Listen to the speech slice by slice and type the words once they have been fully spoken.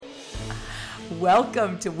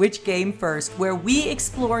Welcome to Which Game First, where we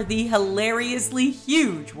explore the hilariously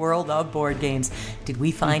huge world of board games. Did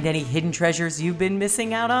we find any hidden treasures you've been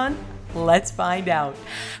missing out on? Let's find out.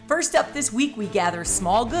 First up this week, we gather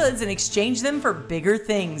small goods and exchange them for bigger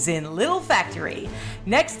things in Little Factory.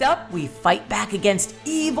 Next up, we fight back against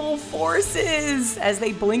evil forces as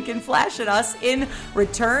they blink and flash at us in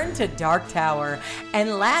Return to Dark Tower.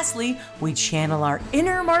 And lastly, we channel our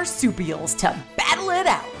inner marsupials to battle it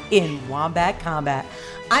out in Wombat Combat.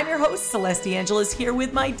 I'm your host, Celeste Angelis, here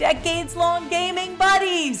with my decades-long gaming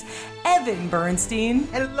buddies, Evan Bernstein.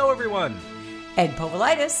 Hello, everyone. Ed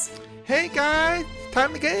Povolitis. Hey guys,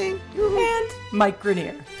 time to game. And Mike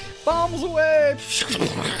Grenier. Bombs away.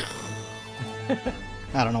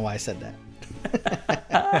 I don't know why I said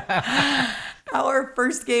that. Our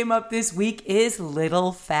first game up this week is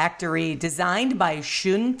Little Factory, designed by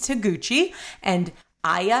Shun Taguchi and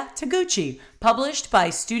Aya Taguchi, published by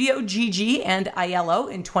Studio GG and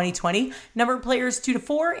Aiello in 2020. Number of players 2 to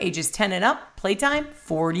 4, ages 10 and up, playtime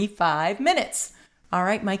 45 minutes. All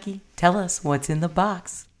right, Mikey, tell us what's in the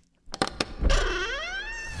box.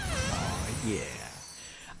 Yeah.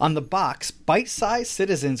 On the box, bite-sized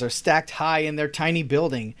citizens are stacked high in their tiny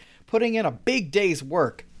building, putting in a big day's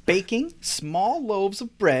work, baking small loaves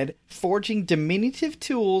of bread, forging diminutive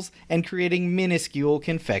tools, and creating minuscule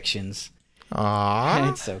confections. Aww.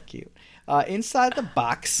 It's so cute. Inside the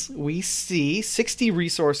box, we see 60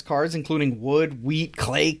 resource cards, including wood, wheat,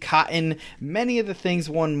 clay, cotton, many of the things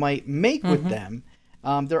one might make with them.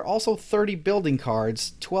 There are also 30 building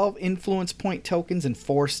cards, 12 influence point tokens, and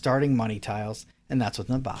 4 starting money tiles. And that's what's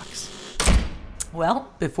in the box.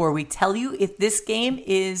 Well, before we tell you if this game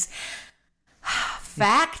is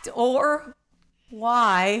fact or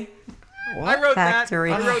why, I wrote Factory.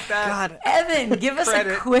 that. I wrote that. God, Evan, give us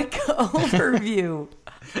Credit. a quick overview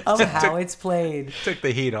of how it's played. Took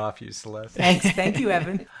the heat off you, Celeste. Thank you,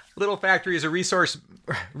 Evan. Little Factory is a resource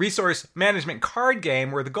management card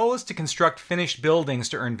game where the goal is to construct finished buildings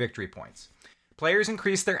to earn victory points. Players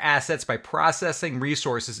increase their assets by processing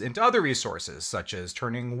resources into other resources, such as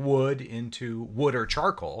turning wood into wood or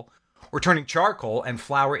turning charcoal and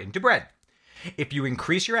flour into bread. If you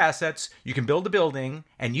increase your assets, you can build a building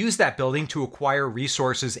and use that building to acquire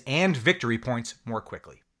resources and victory points more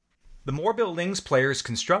quickly. The more buildings players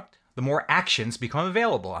construct, the more actions become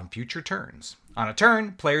available on future turns. On a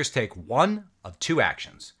turn, players take one of 2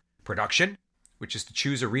 actions. Production, which is to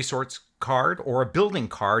choose a resource card or a building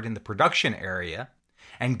card in the production area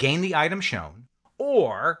and gain the item shown,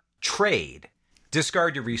 or trade.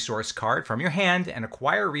 Discard your resource card from your hand and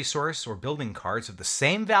acquire resource or building cards of the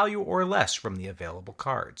same value or less from the available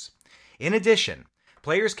cards. In addition,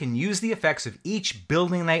 players can use the effects of each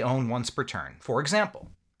building they own once per turn. For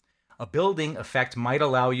example, a building effect might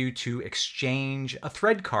allow you to exchange a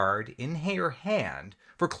thread card in your hand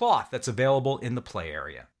for cloth that's available in the play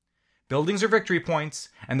area. Buildings are victory points,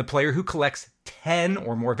 and the player who collects 10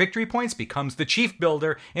 or more victory points becomes the chief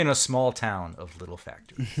builder in a small town of Little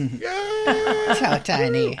Factory. so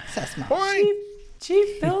tiny, so small.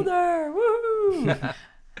 Chief Builder, woo!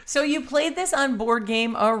 So you played this on Board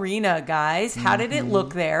Game Arena, guys. How did it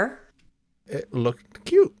look there? It looked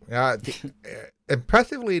cute.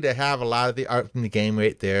 Impressively, they have a lot of the art from the game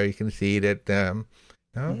right there. You can see that.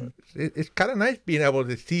 It's kind of nice being able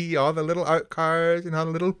to see all the little art cards and all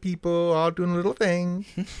the little people all doing little things.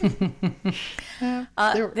 They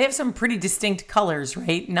have some pretty distinct colors,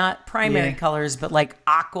 right? Not primary colors, but like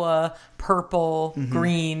aqua, purple,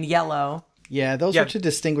 green, yellow. Yeah, those were to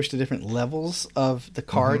distinguish the different levels of the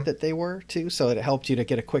card that they were, too. So it helped you to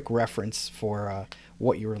get a quick reference for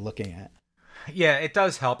what you were looking at. Yeah, it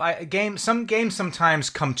does help. Some games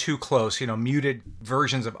sometimes come too close, muted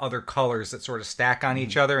versions of other colors that sort of stack on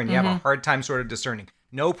each other, and you have a hard time sort of discerning.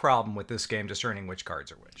 No problem with this game discerning which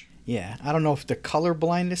cards are which. Yeah, I don't know if the color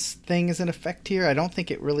blindness thing is in effect here. I don't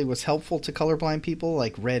think it really was helpful to colorblind people,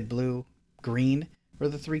 like red, blue, green were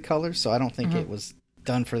the 3 colors, so I don't think it was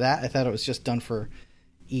done for that. I thought it was just done for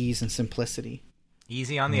ease and simplicity.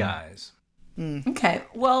 Easy on the eyes. Okay,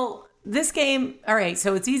 well, this game, all right,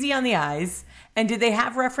 so it's easy on the eyes. And did they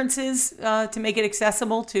have references to make it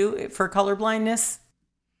accessible too for colorblindness?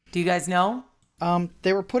 Do you guys know?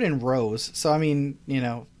 They were put in rows. So, I mean,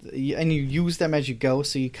 and you use them as you go.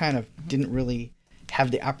 So you kind of didn't really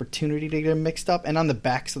have the opportunity to get them mixed up. And on the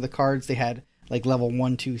backs of the cards, they had like level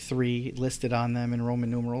 1, 2, 3 listed on them in Roman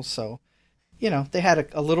numerals. So, they had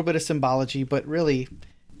a little bit of symbology, but really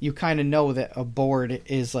you kind of know that a board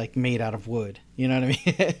is like made out of wood. You know what I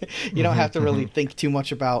mean? You don't have to really think too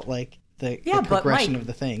much about like the progression of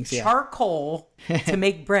the things. Charcoal to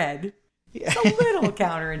make bread It's a little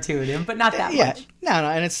counterintuitive, but not that much. No,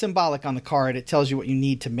 and it's symbolic on the card. It tells you what you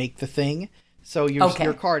need to make the thing. So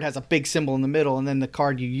your card has a big symbol in the middle, and then the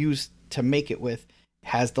card you use to make it with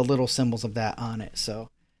has the little symbols of that on it. So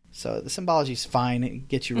the symbology is fine. It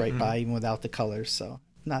gets you right by even without the colors. So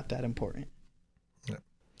not that important. Yeah.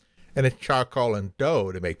 And it's charcoal and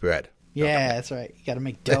dough to make bread. Yeah, that's right. You got to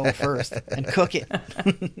make dough first and cook it.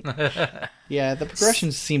 Yeah, the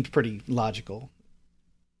progression seemed pretty logical.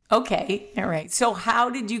 Okay, all right. So how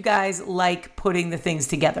did you guys like putting the things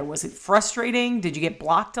together? Was it frustrating? Did you get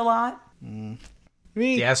blocked a lot? Me.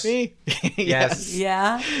 Yes. Yes.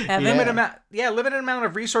 Yeah. Evan? Limited amount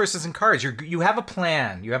of resources and cards. You have a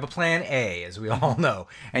plan. You have a plan A, as we all know,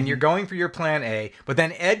 and you're going for your plan A. But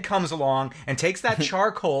then Ed comes along and takes that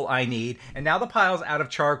charcoal I need, and now the pile's out of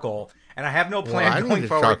charcoal, and I have no plan going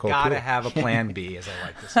forward. Gotta have a plan B, as I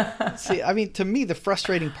like to say. See, I mean, to me, the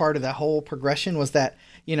frustrating part of that whole progression was that,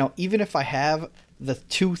 even if I have the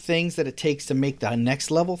 2 things that it takes to make the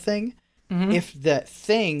next level thing, if the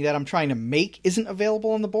thing that I'm trying to make isn't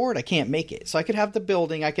available on the board, I can't make it. So I could have the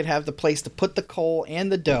building, I could have the place to put the coal and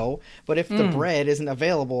the dough, but if the bread isn't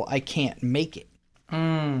available, I can't make it.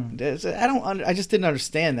 I just didn't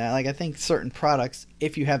understand that. Like, I think certain products,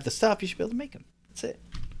 if you have the stuff, you should be able to make them. That's it.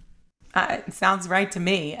 It sounds right to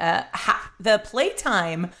me. The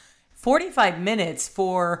playtime, 45 minutes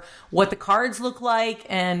for what the cards look like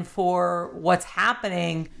and for what's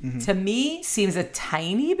happening, to me seems a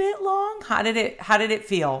tiny bit long. How did it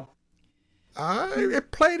feel?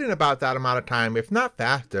 It played in about that amount of time, if not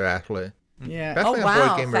faster, actually. Yeah. Especially on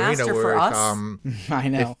Board Game Arena, faster where for it's, us. I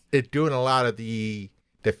know. It's doing a lot of the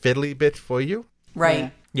fiddly bits for you.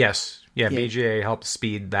 Right. Yes. Yeah, BGA helps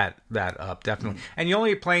speed that up, definitely. And you're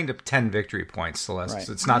only playing to 10 victory points, Celeste. Right.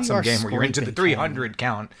 It's not some game where you're into the 300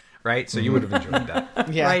 count, right? So you would have enjoyed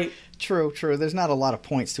that. Yeah, Right. True. There's not a lot of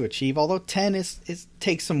points to achieve, although 10 is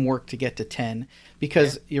takes some work to get to 10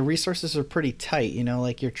 because your resources are pretty tight.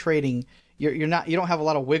 Like you're trading, you don't have a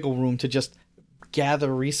lot of wiggle room to just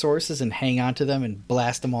gather resources and hang on to them and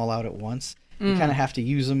blast them all out at once. You kind of have to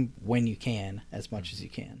use them when you can, as much as you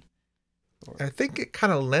can. I think it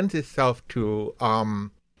kind of lends itself to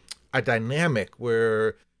a dynamic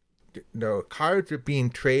where cards are being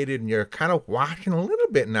traded and you're kind of watching a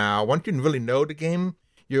little bit now. Once you really know the game,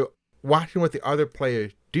 you're watching what the other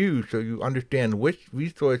players do so you understand which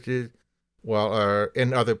resources are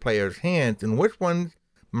in other players' hands and which ones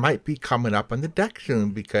might be coming up on the deck soon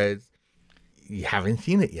because you haven't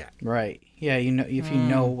seen it yet. Right. Yeah, if you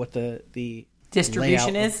know what the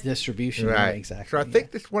Distribution is? Distribution, right. Exactly. So I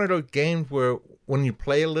think this is one of those games where when you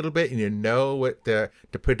play a little bit and you know what the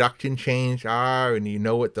production chains are and you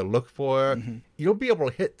know what to look for, you'll be able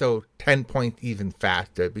to hit those 10 points even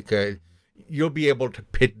faster because you'll be able to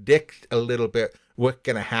predict a little bit what's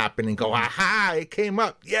going to happen and go, aha, it came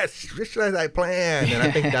up. Yes, just as I planned. And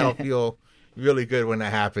I think that'll feel really good when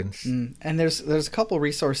that happens. And there's a couple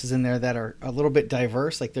resources in there that are a little bit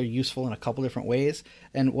diverse, like they're useful in a couple different ways.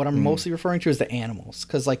 And what I'm mostly referring to is the animals,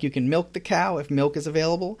 because like you can milk the cow if milk is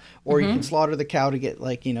available, or you can slaughter the cow to get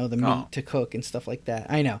the meat to cook and stuff like that.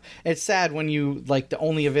 I know it's sad when you the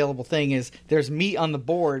only available thing is there's meat on the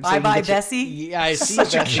board. Bye bye Bessie. Yeah, I see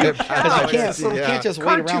Bessie. You can't just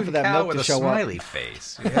wait around for that milk to show up. Smiley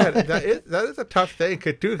face. Yeah, that is a tough thing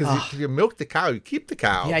to do because if you milk the cow, you keep the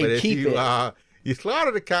cow. Yeah, but you if keep it. You slaughter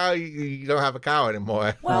the cow, you don't have a cow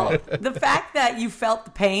anymore. Well, the fact that you felt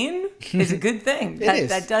the pain is a good thing.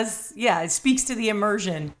 That does, it speaks to the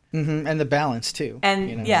immersion. And the balance, too.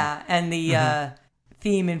 And, and the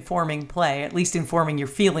theme informing play, at least informing your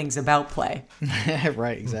feelings about play.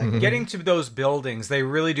 Right, exactly. Getting to those buildings, they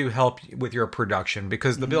really do help with your production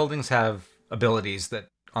because the buildings have abilities that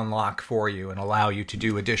unlock for you and allow you to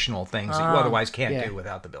do additional things that you otherwise can't do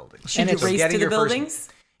without the buildings. Should you race to the buildings?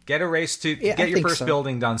 Get a race to get your first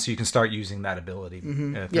building done so you can start using that ability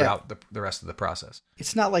throughout the rest of the process.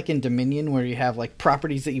 It's not like in Dominion where you have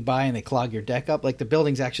properties that you buy and they clog your deck up. Like the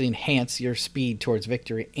buildings actually enhance your speed towards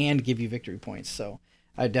victory and give you victory points. So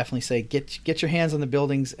I definitely say get your hands on the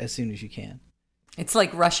buildings as soon as you can. It's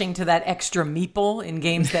like rushing to that extra meeple in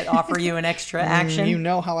games that offer you an extra action. You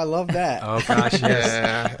know how I love that. Oh gosh,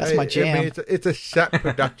 yes. That's my jam. I mean, it's a set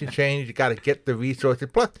production change. You got to get the resources.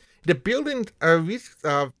 Plus, the buildings are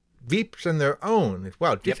VIPs on their own as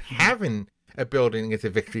well. Just having a building is a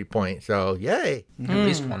victory point. So, yay. At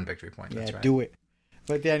least one victory point. That's right. Do it.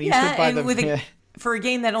 But then you could buy them. For a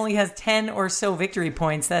game that only has 10 or so victory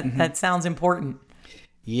points, that sounds important.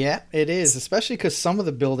 Yeah, it is. Especially because some of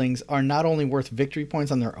the buildings are not only worth victory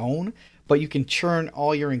points on their own, but you can churn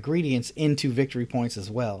all your ingredients into victory points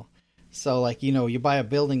as well. So, like, you buy a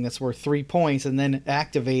building that's worth 3 points and then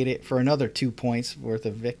activate it for another 2 points worth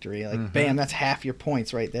of victory. Like, bam, that's half your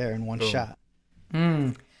points right there in one shot.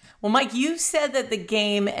 Well, Mike, you said that the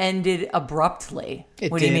game ended abruptly.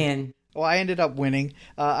 It What do did. you mean? Well, I ended up winning.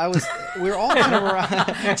 We were all kind of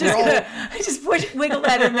around. Just wiggle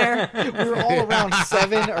that in there. We were all around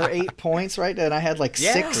 7 or 8 points, right? And I had like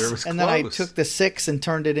Yeah, 6, it was and then I close. took the 6 and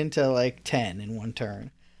turned it into like 10 in one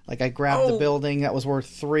turn. Like I grabbed the building that was worth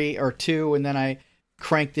 3 or 2, and then I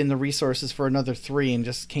cranked in the resources for another 3 and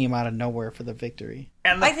just came out of nowhere for the victory.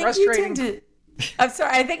 And the I think frustrating... you tend to. I'm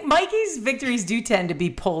sorry. I think Mikey's victories do tend to be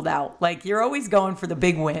pulled out. Like you're always going for the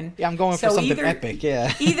big win. Yeah, I'm going for something epic.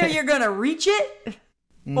 Yeah. Either you're gonna reach it,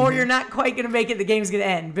 or you're not quite gonna make it. The game's gonna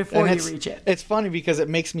end before And you reach it. It's funny because it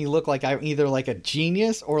makes me look like I'm either like a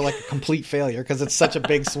genius or like a complete failure because it's such a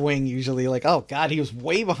big swing usually. Like, oh, God, he was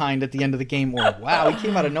way behind at the end of the game. Or, wow, he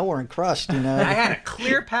came out of nowhere and crushed, I had a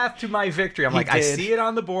clear path to my victory. I'm like, I did. see it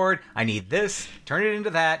on the board. I need this. Turn it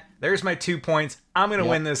into that. There's my 2 points. I'm going to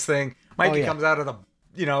win this thing. Mikey yeah. comes out of the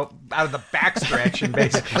backstretch and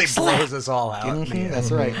basically blows us all out.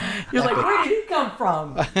 That's right. You're like, where did he come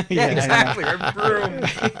from? Yeah, exactly. Boom.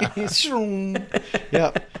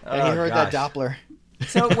 Yep. And you heard that gosh. Doppler.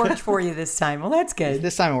 So it worked for you this time. Well, that's good.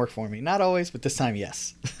 This time it worked for me. Not always, but this time,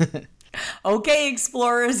 yes. Okay,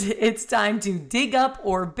 explorers, it's time to dig up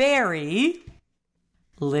or bury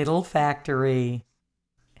Little Factory.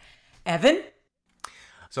 Evan?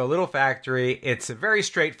 So Little Factory, it's a very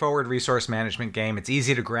straightforward resource management game. It's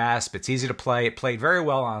easy to grasp. It's easy to play. It played very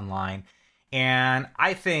well online. And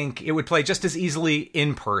I think it would play just as easily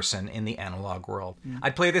in person in the analog world.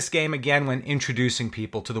 I'd play this game again when introducing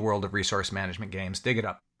people to the world of resource management games. Dig it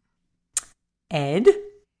up. Ed?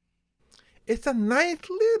 It's a nice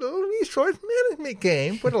little resource management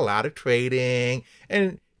game with a lot of trading,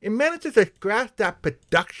 and it manages to grasp that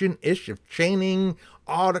production-ish of chaining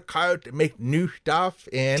all the cards to make new stuff,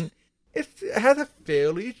 and it has a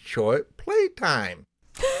fairly short playtime.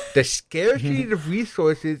 The scarcity of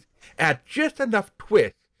resources add just enough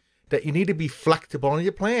twist that you need to be flexible in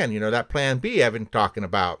your plan. That plan B Evan's talking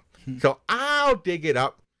about. So I'll dig it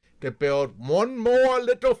up to build one more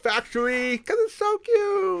little factory because it's so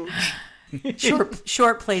cute.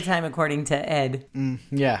 Short playtime according to Ed.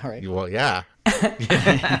 Yeah, right. Well, yeah.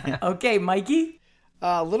 Okay, Mikey?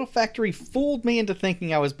 Little Factory fooled me into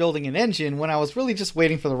thinking I was building an engine when I was really just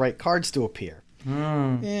waiting for the right cards to appear.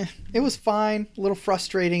 It was fine, a little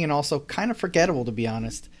frustrating, and also kind of forgettable, to be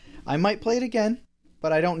honest. I might play it again,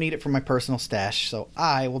 but I don't need it for my personal stash, so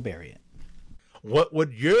I will bury it. What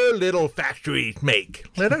would your little factories make?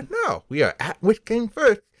 Let us know. We are at Which Came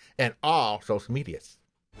First and all social medias.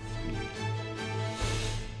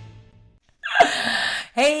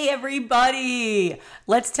 Hey, everybody!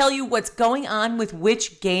 Let's tell you what's going on with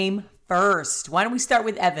Which Game First. Why don't we start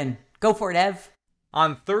with Evan? Go for it, Ev.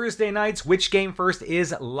 On Thursday nights, Which Game First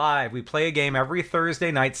is live. We play a game every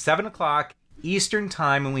Thursday night, 7 o'clock Eastern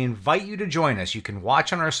Time, and we invite you to join us. You can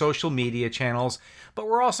watch on our social media channels, but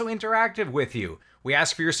we're also interactive with you. We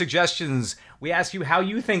ask for your suggestions. We ask you how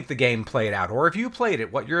you think the game played out, or if you played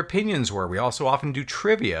it, what your opinions were. We also often do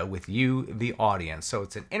trivia with you, the audience. So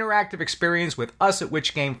it's an interactive experience with us at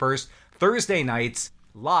Which Game First, Thursday nights,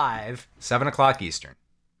 live, 7 o'clock Eastern.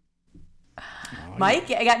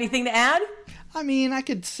 Mike, I got anything to add? I mean, I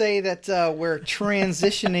could say that we're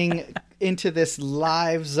transitioning into this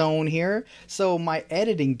live zone here, so my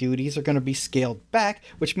editing duties are going to be scaled back,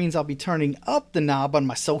 which means I'll be turning up the knob on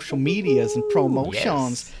my social medias and promotions.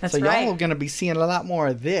 Yes. That's so y'all right. are going to be seeing a lot more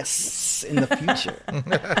of this in the future.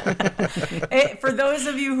 For those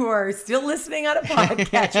of you who are still listening on a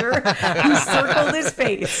podcatcher, he circled his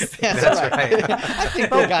face. That's right.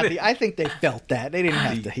 I think they felt that. They didn't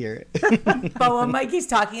have to hear it. But what Mikey's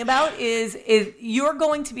talking about is you're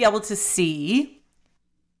going to be able to see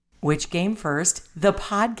Which Game First, the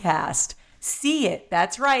podcast. See it.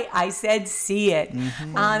 That's right. I said see it.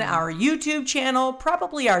 On our YouTube channel,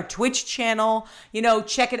 probably our Twitch channel.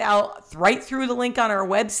 Check it out right through the link on our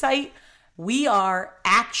website. We are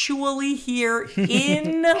actually here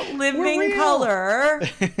in living color,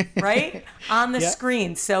 right? On the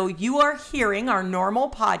screen. So you are hearing our normal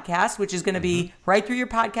podcast, which is going to be right through your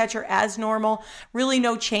podcatcher as normal. Really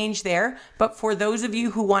no change there. But for those of you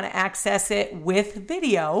who want to access it with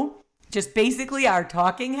video, just basically our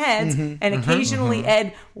talking heads and occasionally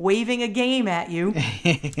Ed waving a game at you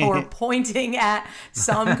or pointing at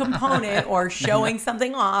some component or showing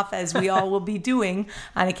something off, as we all will be doing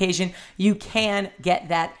on occasion, you can get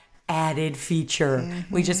that added feature.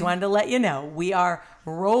 We just wanted to let you know we are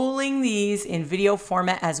rolling these in video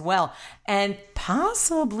format as well, and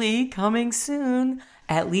possibly coming soon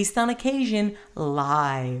at least on occasion,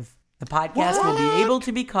 live. The podcast will be able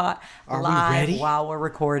to be caught Are we live ready? while we're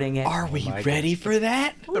recording it. Are we ready for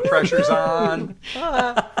that? The pressure's on.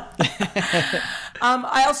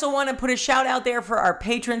 I also want to put a shout out there for our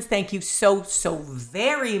patrons. Thank you so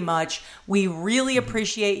very much. We really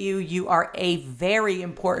appreciate you. You are a very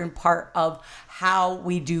important part of how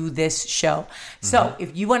we do this show. So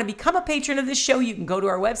if you want to become a patron of this show, you can go to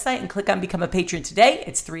our website and click on Become a Patron today.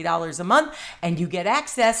 It's $3 a month, and you get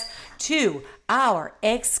access to our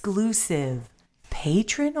exclusive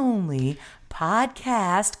patron-only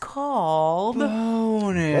podcast called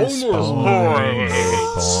Bonus.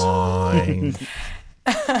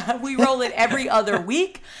 We roll it every other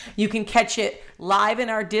week. You can catch it live in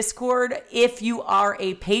our Discord. If you are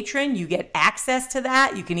a patron, you get access to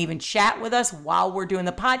that. You can even chat with us while we're doing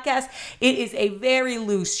the podcast. It is a very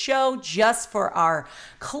loose show just for our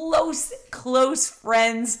close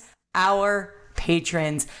friends, our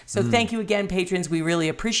patrons. So thank you again, patrons. We really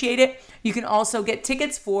appreciate it. You can also get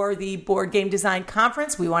tickets for the Board Game Design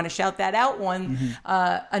Conference. We want to shout that out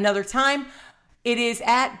another time. It is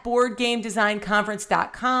at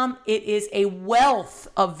BoardGameDesignConference.com. It is a wealth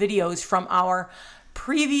of videos from our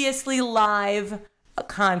previously live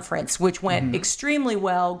conference, which went extremely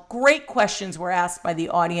well. Great questions were asked by the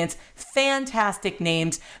audience. Fantastic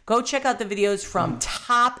names. Go check out the videos from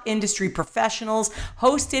top industry professionals,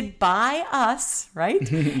 hosted by us,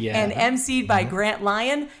 right? Yeah. And emceed by Grant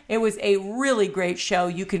Lyon. It was a really great show.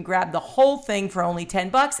 You can grab the whole thing for only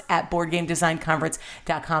 $10 at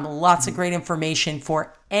BoardGameDesignConference.com. Lots of great information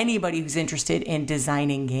for anybody who's interested in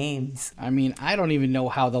designing games. I mean, I don't even know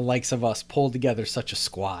how the likes of us pulled together such a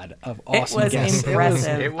squad of awesome It was guests.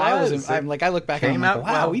 impressive. It was. I look back and I'm Came like, out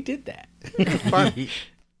wow, well. we did that. Fun.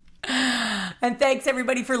 And thanks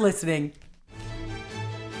everybody for listening.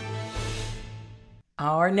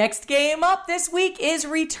 Our next game up this week is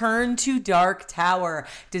Return to Dark Tower,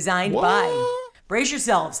 designed by, brace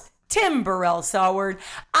yourselves, Tim Burrell-Saward,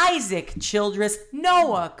 Isaac Childress,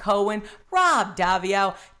 Noah Cohen, Rob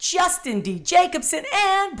Davio, Justin D. Jacobson,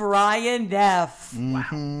 and Brian Neff.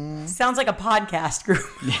 Wow. Sounds like a podcast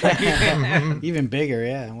group. Even bigger,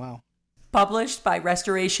 yeah. Wow. Published by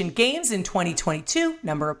Restoration Games in 2022.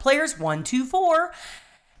 Number of players, 1-4.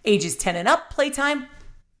 Ages 10 and up. Playtime,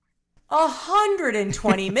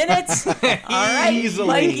 120 minutes. All right, Easily.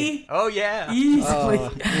 Mikey. Oh, yeah. Easily.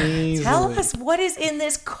 Easily. Tell us what is in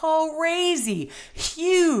this crazy,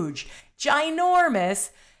 huge, ginormous,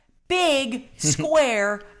 big,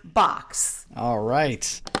 square box. All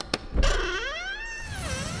right.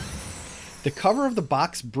 The cover of the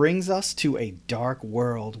box brings us to a dark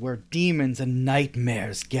world where demons and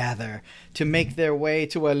nightmares gather to make their way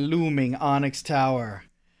to a looming onyx tower.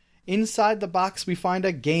 Inside the box we find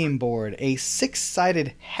a game board, a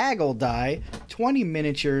 6-sided haggle die, 20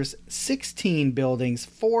 miniatures, 16 buildings,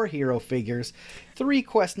 4 hero figures, 3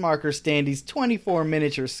 quest marker standees, 24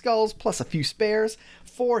 miniature skulls plus a few spares,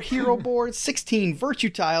 4 hero boards, 16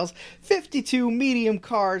 virtue tiles, 52 medium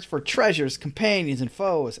cards for treasures, companions, and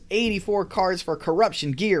foes, 84 cards for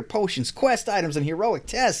corruption, gear, potions, quest items, and heroic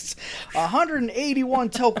tests, 181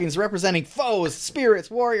 tokens representing foes,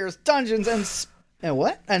 spirits, warriors, dungeons, and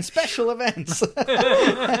special events.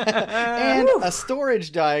 And a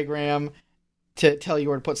storage diagram to tell you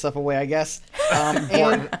where to put stuff away, I guess.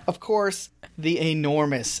 And, of course, the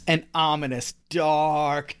enormous and ominous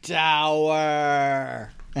Dark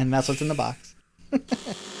Tower. And that's what's in the box.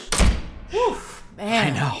 Man, I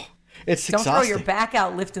know. It's don't exhausting. throw your back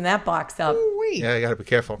out lifting that box up. Ooh-wee. Yeah, you got to be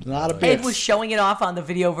careful. Not a bit. Ed was showing it off on the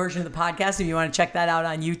video version of the podcast. If you want to check that out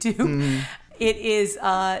on YouTube, it is.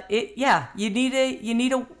 You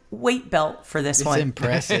need a weight belt for this It's one.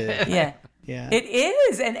 impressive. Yeah, Yeah. it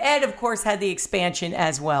is. And Ed, of course, had the expansion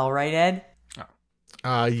as well, right, Ed?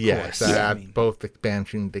 Yes, course. Yeah, I mean- both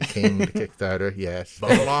expansion that came to Kickstarter, yes.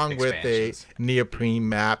 Along with a expansions. neoprene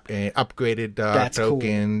map and upgraded That's cool.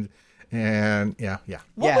 tokens. And yeah.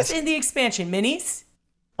 What Yes. was in the expansion? Minis?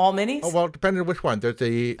 All minis? Oh, well, depending on which one. There's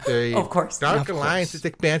the Of course. Dark Of course. Alliance's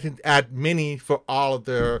expansion add minis for all of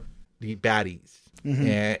the baddies.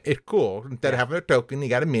 And it's cool. Instead of having a token, you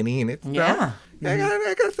got a mini, and it's Yeah. I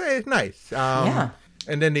gotta say it's nice. Yeah.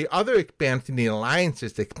 And then the other expansion, the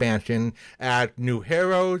Alliance's expansion, adds new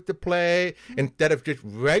heroes to play. Instead of just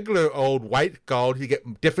regular old white skulls, you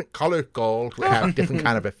get different colored skulls that have different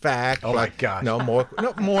kind of effects. Oh, my gosh.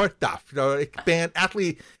 More stuff. So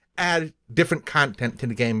actually add different content to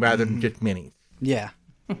the game rather than just minis. Yeah.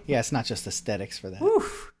 Yeah, it's not just aesthetics for that.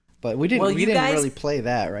 But we didn't. Well, we you didn't guys- really play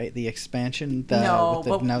that, right? The expansion. No,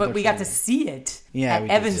 with the but we got to family. see it Yeah, we at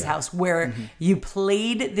did, Evan's yeah. house, where you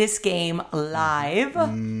played this game live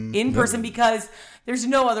in person, because there's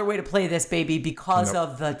no other way to play this baby because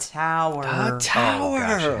of the tower. The tower. Oh,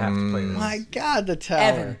 gosh, I have to play this. My God, the tower.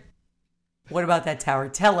 Evan, what about that tower?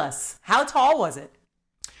 Tell us. How tall was it?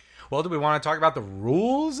 Well, do we want to talk about the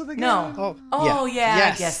rules of the game? No. Oh, yeah,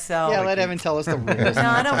 Yes. I guess so. Yeah, let Evan tell us the rules. No,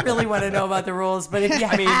 I don't really want to know about the rules, but if you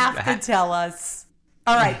have to tell us.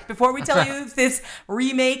 All right, before we tell you if this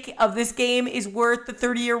remake of this game is worth the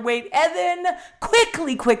 30-year wait, Evan,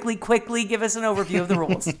 quickly give us an overview of the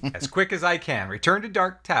rules. As quick as I can. Return to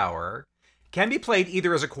Dark Tower can be played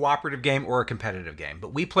either as a cooperative game or a competitive game,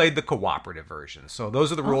 but we played the cooperative version, so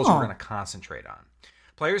those are the rules we're going to concentrate on.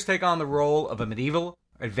 Players take on the role of a medieval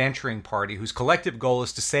adventuring party whose collective goal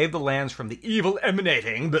is to save the lands from the evil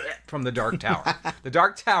emanating from the Dark Tower. The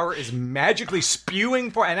Dark Tower is magically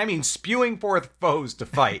spewing forth foes to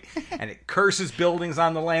fight, and it curses buildings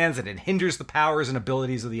on the lands, and it hinders the powers and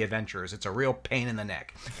abilities of the adventurers. It's a real pain in the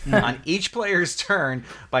neck. On each player's turn,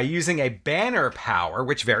 by using a banner power,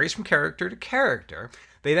 which varies from character to character,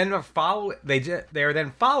 they are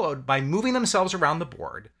then followed by moving themselves around the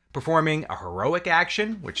board, performing a heroic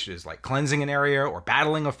action, which is like cleansing an area or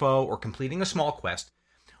battling a foe or completing a small quest,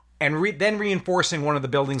 and then reinforcing one of the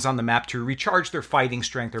buildings on the map to recharge their fighting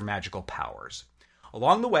strength or magical powers.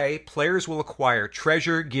 Along the way, players will acquire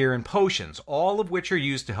treasure, gear, and potions, all of which are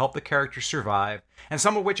used to help the character survive, and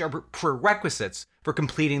some of which are prerequisites for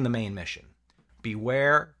completing the main mission.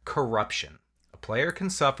 Beware corruption. A player can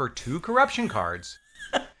suffer 2 corruption cards,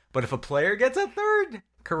 but if a player gets a 3rd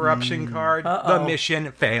corruption card, the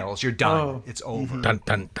mission fails. You're done. It's over. Dun,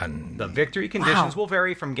 dun, dun. The victory conditions will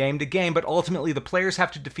vary from game to game, but ultimately the players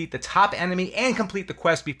have to defeat the top enemy and complete the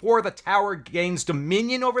quest before the tower gains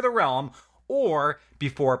dominion over the realm, or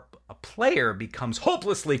before a player becomes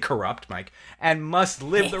hopelessly corrupt, Mike, and must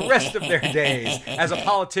live the rest of their days as a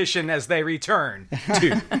politician as they return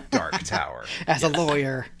to Dark Tower. As a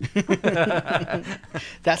lawyer.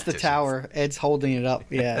 That's the tower. Ed's holding it up.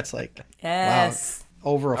 Yeah, it's like Yes.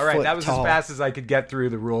 wow, over a All right, foot that was tall. as fast as I could get through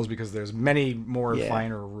the rules because there's many more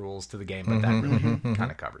finer rules to the game, but that really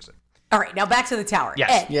kind of covers it. All right, now back to the tower.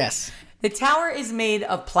 Yes. Ed, Yes. the tower is made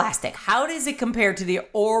of plastic. How does it compare to the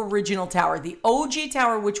original tower? The OG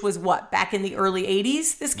tower, which was what, back in the early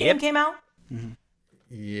 80s this game came out?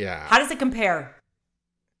 Yeah. How does it compare?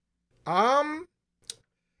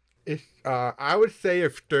 It's I would say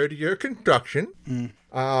it's sturdier construction.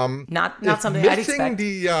 Not It's something I'd missing expect.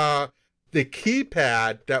 the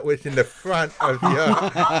keypad that was in the front of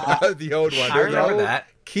the old one. I There's an remember old that.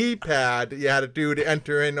 keypad that you had to do to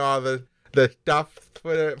enter in all the stuff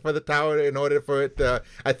for the tower in order for it to,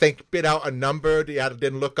 I think, spit out a number that you had to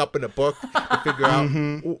then look up in a book to figure out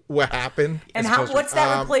what happened. And As opposed to- what's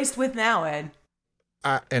that replaced with now, Ed?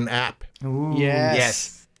 An app. Yes.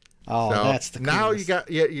 Yes. Oh, So that's the coolest. now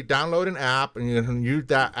you download an app and you can use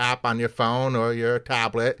that app on your phone or your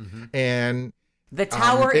tablet, and The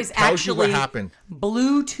tower it is tells you what actually happened.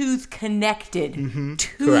 Bluetooth connected to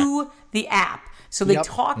Correct. the app. So they Yep.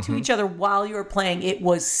 talk to each other while you were playing. It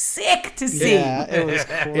was sick to see. Yeah, it was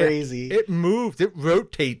crazy. It moves, it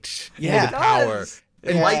rotates Yeah. in the tower.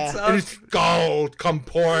 It Yeah. lights up. And skulls come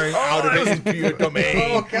pouring out of it into your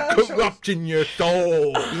domain, corrupting your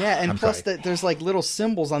soul. Yeah, and I'm plus sorry. there's like little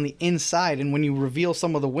symbols on the inside, and when you reveal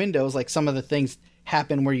some of the windows, like some of the things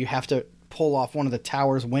happen where you have to pull off one of the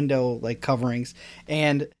tower's window like coverings,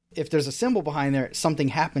 and if there's a symbol behind there, something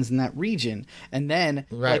happens in that region, and then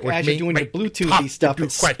like which as you're doing your Bluetoothy stuff,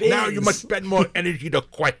 it spins. Now you must spend more energy to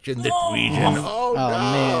question this region. Oh,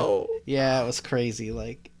 no. man, yeah, it was crazy.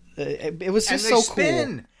 Like it was And just they so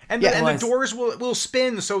spin. cool. And, Yeah, the, it and was. the doors will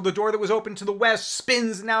spin. So the door that was open to the west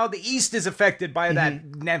spins. Now the east is affected by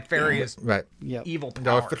that nefarious Right. Yep. evil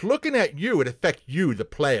Now, power. if it's looking at you, it affects you, the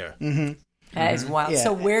player. That is wild. Yeah.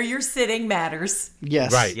 So where you're sitting matters.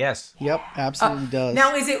 Yes. Right. Yes. Yep. Absolutely does.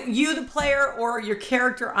 Now, is it you, the player, or your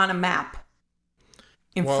character on a map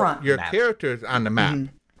in Well, front? your Map. character is on the map.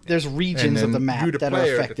 there's And regions then of the map you, the that are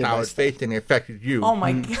player, affected the by tower stuff. facing affected you. Oh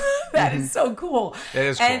my God, that is so cool. It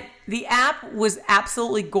is And cool. the app was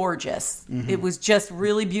absolutely gorgeous. It was just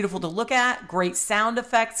really beautiful to look at. Great sound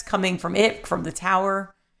effects coming from the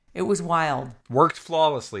tower. It was wild. Worked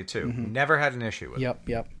flawlessly too. Never had an issue with it.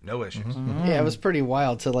 Yep. No issues. Yeah, it was pretty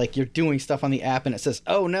wild to like you're doing stuff on the app and it says,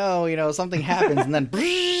 "Oh no," something happens, and then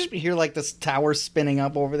you hear like this tower spinning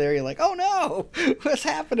up over there. You're like, "Oh no, what's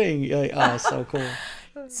happening?" You're like, oh, so cool.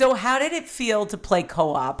 So how did it feel to play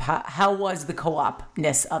co-op? How was the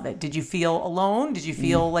co-opness of it? Did you feel alone? Did you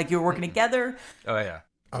feel like you were working together? Oh yeah.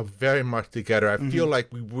 very much together. I feel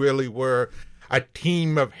like we really were a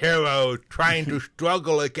team of heroes trying to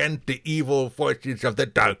struggle against the evil forces of the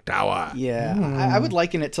Dark Tower. Yeah, I would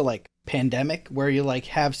liken it to like Pandemic, where you like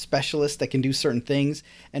have specialists that can do certain things,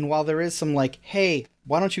 and while there is some like, hey,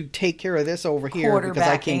 why don't you take care of this over here because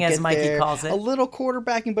I can't get as Mikey there. calls it. A little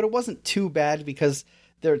quarterbacking, but it wasn't too bad because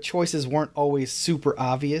their choices weren't always super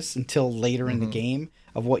obvious until later in the game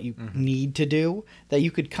of what you need to do, that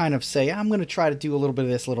you could kind of say, I'm going to try to do a little bit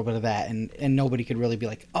of this, a little bit of that, and nobody could really be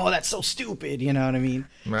like, oh, that's so stupid, you know what I mean?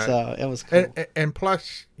 Right. So it was cool. And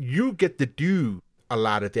plus, you get to do a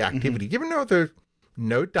lot of the activity, even though there's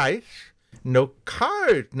no dice, no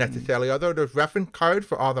cards necessarily, although there's reference cards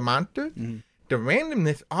for all the monsters. The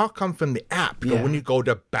randomness all comes from the app. So when you go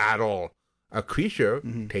to battle a creature,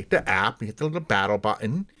 take the app, you hit the little battle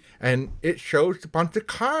button, and it shows a bunch of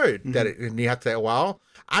cards and you have to say, well,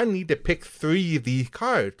 I need to pick 3 of these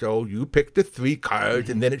cards. So you pick the 3 cards,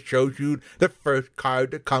 and then it shows you the first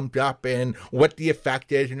card that comes up and what the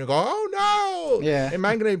effect is, and you go, oh no! Yeah. Am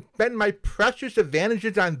I going to spend my precious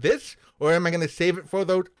advantages on this, or am I going to save it for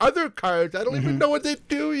those other cards? I don't even know what they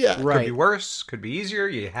do yet. Could Right. be worse, could be easier.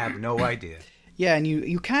 You have no idea. Yeah, and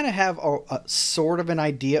you kind of have a sort of an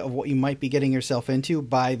idea of what you might be getting yourself into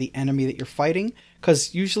by the enemy that you're fighting,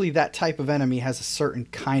 because usually that type of enemy has a certain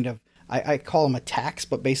kind of, I call them attacks,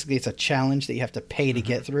 but basically it's a challenge that you have to pay to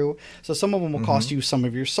get through. So some of them will cost you some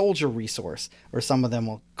of your soldier resource, or some of them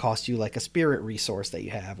will cost you like a spirit resource that you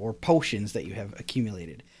have, or potions that you have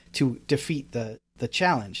accumulated to defeat the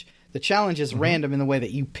challenge. The challenge is random in the way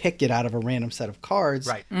that you pick it out of a random set of cards.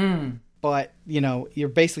 Right. But,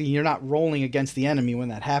 you're not rolling against the enemy when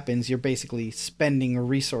that happens. You're basically spending a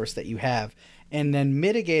resource that you have and then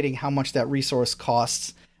mitigating how much that resource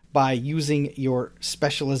costs by using your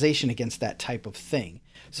specialization against that type of thing.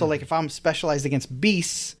 So, like, if I'm specialized against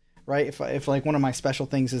beasts, right, if like one of my special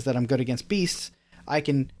things is that I'm good against beasts, I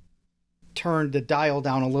can turn the dial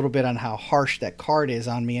down a little bit on how harsh that card is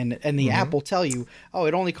on me, and the app will tell you, oh,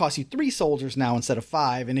 it only costs you 3 soldiers now instead of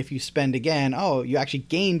 5, and if you spend again, oh, you actually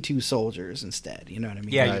gain 2 soldiers instead. You know what I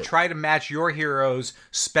mean? Yeah, you try to match your hero's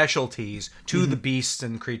specialties to the beasts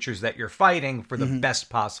and creatures that you're fighting for the best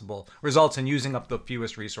possible results, and using up the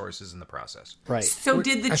fewest resources in the process. Right. So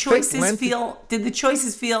did the I choices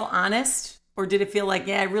think feel honest, or did it feel like,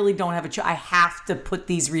 I really don't have a choice, I have to put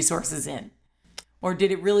these resources in? Or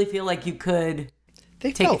did it really feel like you could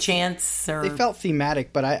take a chance? Or... They felt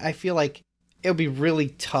thematic, but I feel like it would be really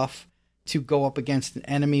tough to go up against an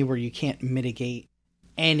enemy where you can't mitigate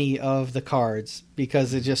any of the cards,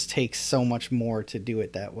 because it just takes so much more to do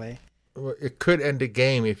it that way. It could end the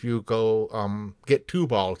game if you go get too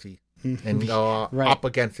ballsy and go Right. up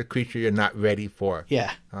against a creature you're not ready for.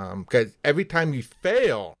 Yeah. Because every time you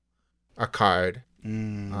fail a card,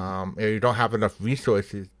 you don't have enough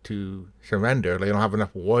resources to surrender. Like, you don't have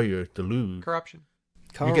enough warriors to lose. Corruption.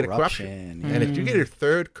 You get a corruption. And if you get your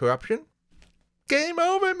 3rd corruption, game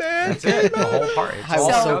over, man. That's it. The whole part. It's I all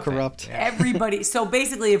was so nothing. corrupt. Yeah. Everybody. So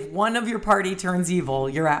basically, if one of your party turns evil,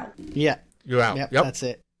 you're out. Yeah. You're out. Yep, Yep. that's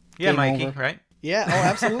it. Yeah, Game Mikey, over. right? Yeah, oh,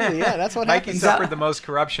 absolutely. Yeah, that's what Mikey happens. suffered the most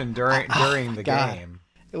corruption during the God. game.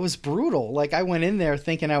 It was brutal. Like, I went in there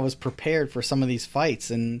thinking I was prepared for some of these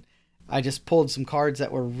fights, and I just pulled some cards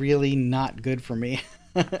that were really not good for me.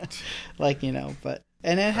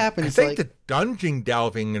 And it happens. I think the dungeon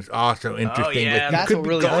delving is also interesting. yeah. Like, you That's could what be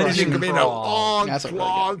really going got and me. come in a long That's what really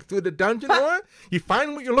slog through the dungeon, or you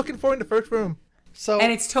find what you're looking for in the first room. So,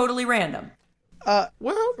 And it's totally random. Well,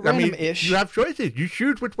 I mean, Random-ish. you have choices. You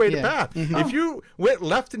choose which way to Yeah. path. If you went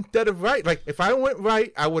left instead of right, like if I went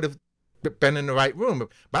right, I would have been in the right room.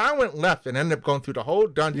 But I went left and ended up going through the whole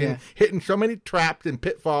dungeon, Yeah. hitting so many traps and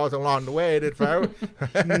pitfalls along the way that if I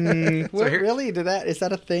really? Is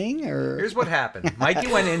that a thing? Or Here's what happened. Mikey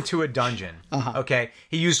went into a dungeon. Okay.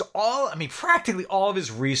 He used practically all of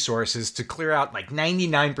his resources to clear out like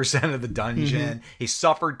 99% of the dungeon. He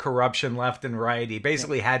suffered corruption left and right. He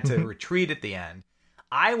basically had to retreat at the end.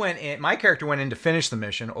 My character went in to finish the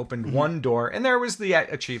mission, opened one door, and there was the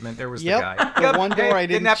achievement. There was the guy. The one door I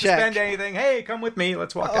didn't didn't have check. to spend anything. Hey, come with me.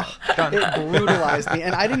 Let's walk out. Done. It brutalized me,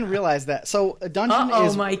 and I didn't realize that. So a dungeon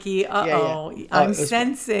is Mikey. Yeah. I'm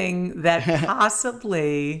sensing that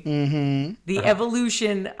possibly the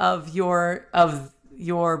evolution of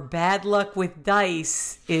your bad luck with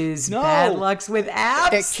dice is No. bad lucks with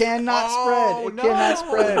apps. It cannot spread. It no. cannot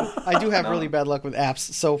spread. I do have really bad luck with apps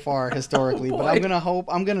so far historically, but I'm gonna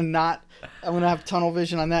have tunnel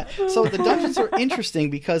vision on that. So the dungeons are interesting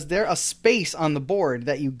because they're a space on the board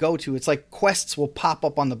that you go to. It's like quests will pop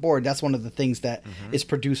up on the board. That's one of the things that is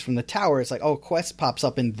produced from the tower. It's like, oh, quest pops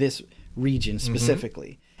up in this region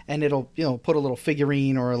specifically. and it'll put a little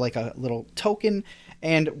figurine or like a little token.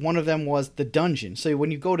 And one of them was the dungeon. So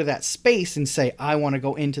when you go to that space and say, I want to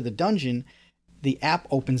go into the dungeon, the app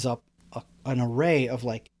opens up an array of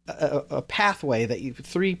like a pathway that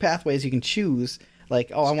 3 pathways you can choose.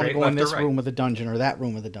 Like, I want to go in this room of the dungeon or that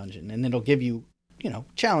room of the dungeon. And it'll give you,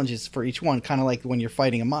 challenges for each one, kind of like when you're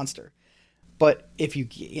fighting a monster. But if you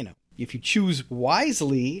choose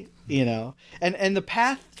wisely, and the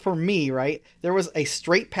path for me, right, there was a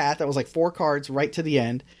straight path that was like 4 cards right to the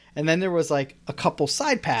end. And then there was like a couple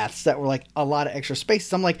side paths that were like a lot of extra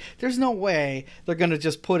spaces. I'm like, there's no way they're going to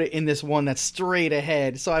just put it in this one that's straight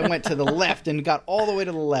ahead. So I went to the left and got all the way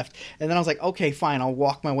to the left. And then I was like, okay, fine. I'll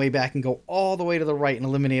walk my way back and go all the way to the right and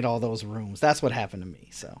eliminate all those rooms. That's what happened to me.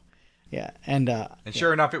 So, yeah. And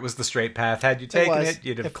sure enough, it was the straight path. Had you taken it,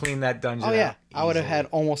 you'd have cleaned that dungeon out. Oh, yeah. I would have had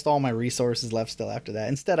almost all my resources left still after that.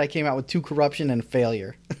 Instead, I came out with 2 corruption and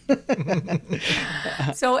failure.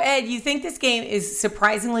 So, Ed, you think this game is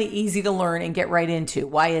surprisingly easy to learn and get right into.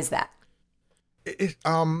 Why is that?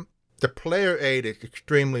 The player aid is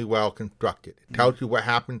extremely well constructed. It tells you what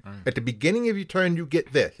happened. At the beginning of your turn, you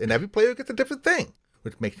get this. And every player gets a different thing,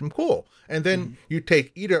 which makes them cool. And then you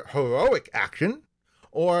take either heroic action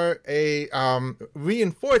or a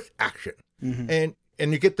reinforced action. And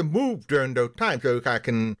you get to move during those times. So I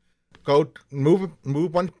can go move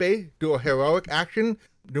one space, do a heroic action,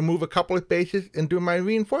 move a couple of spaces, and do my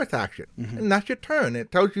reinforced action. And that's your turn.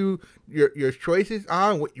 It tells you your choices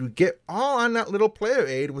are, what you get, all on that little player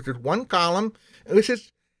aid, which is 1 column, which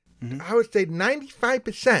is, I would say,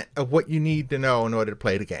 95% of what you need to know in order to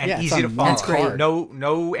play the game. And easy to follow. That's great.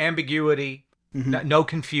 No ambiguity, no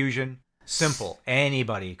confusion. Simple.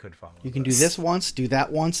 Anybody could follow. You can do this once, do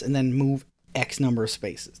that once, and then move X number of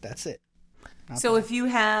spaces. That's it. So if you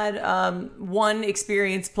had one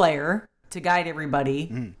experienced player to guide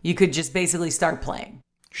everybody, you could just basically start playing.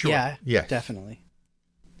 Sure. Yeah, yes. Definitely.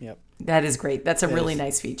 Yep. That is great. That's a really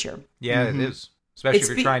nice feature. Yeah, it is. Especially if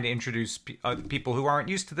you're trying to introduce people who aren't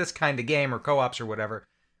used to this kind of game or co-ops or whatever.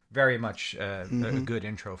 Very much a good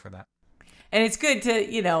intro for that. And it's good to,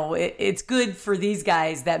 it's good for these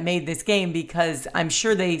guys that made this game because I'm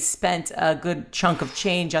sure they spent a good chunk of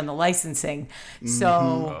change on the licensing.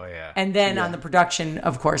 So, and then on the production,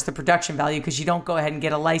 of course, the production value, because you don't go ahead and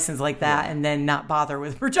get a license like that and then not bother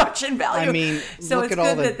with production value. I mean, so it's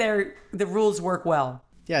good that the rules work well.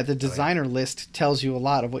 Yeah, the designer list tells you a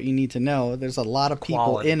lot of what you need to know. There's a lot of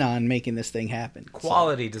people in on making this thing happen.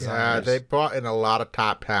 Quality designers. Yeah, they brought in a lot of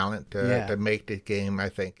top talent to make this game, I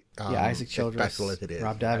think. Isaac Childress, special as it is.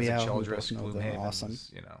 Rob Daviau, Isaac Childress, awesome.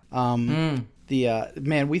 You know.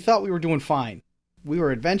 Man, we thought we were doing fine. We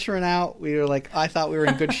were adventuring out. We were like, I thought we were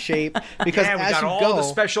in good shape because we got all the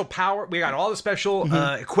special power. We got all the special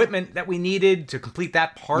equipment that we needed to complete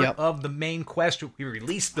that part of the main quest. We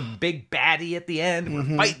released the big baddie at the end.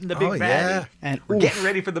 We're fighting the big baddie, and we're getting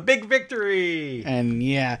ready for the big victory. And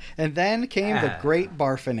and then came the great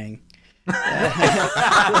barfening. This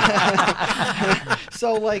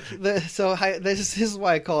is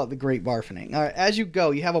why I call it the Great Barfening. As you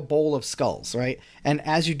go, you have a bowl of skulls, right? And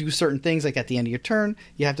as you do certain things, like at the end of your turn,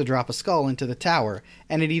 you have to drop a skull into the tower,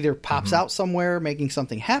 and it either pops out somewhere, making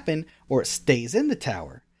something happen, or it stays in the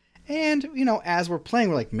tower. And as we're playing,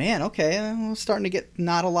 we're like, man, okay, we're starting to get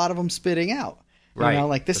not a lot of them spitting out.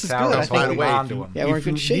 Right. This is good. I think by the way, we're in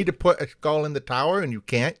good shape. You need to put a skull in the tower, and you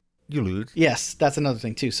can't. You lose. Yes, that's another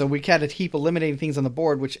thing too. So we had to keep eliminating things on the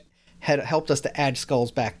board, which had helped us to add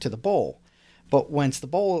skulls back to the bowl. But once the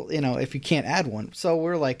bowl, if you can't add one, so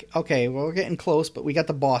we're like, okay, well, we're getting close, but we got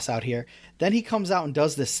the boss out here. Then he comes out and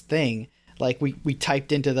does this thing, like we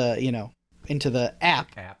typed into the into the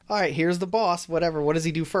app. All right, here's the boss. Whatever. What does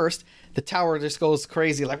he do first? The tower just goes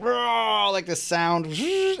crazy, like the sound,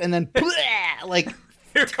 and then like.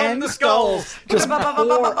 Here come the skulls! Just pour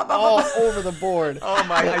all over the board. Oh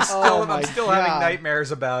my! I'm still having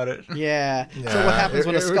nightmares about it. Yeah. So what happens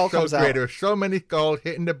when a skull comes out? There's so many skulls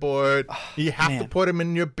hitting the board. You have to put them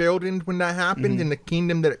in your buildings when that happens, in the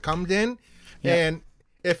kingdom that it comes in. Yeah. And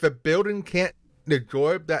if a building can't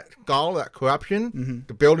absorb that skull, that corruption,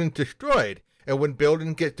 the building's destroyed. And when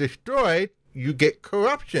building gets destroyed, you get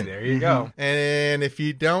corruption. There you go. And if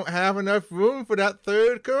you don't have enough room for that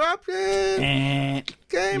third corruption,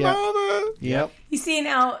 game over. Yep. You see,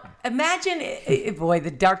 now, imagine,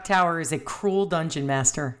 the Dark Tower is a cruel dungeon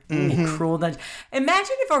master. A cruel dungeon.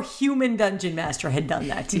 Imagine if our human dungeon master had done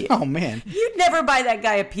that to you. Oh, man. You'd never buy that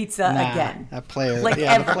guy a pizza again. That player,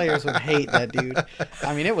 the players would hate that dude.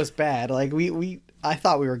 I mean, it was bad. Like, I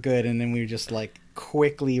thought we were good, and then we were just like,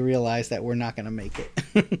 quickly realized that we're not going to make it.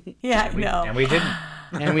 Yeah, no. And we didn't.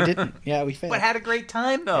 And we didn't. Yeah, we failed. But had a great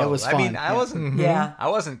time though. It was I mean, fun, I yeah. wasn't. Yeah. I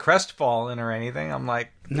wasn't crestfallen or anything. I'm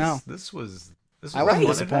like, No. This was I a wasn't fun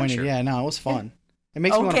disappointed. adventure. Yeah, no, it was fun. It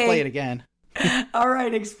makes me want to Okay. play it again. All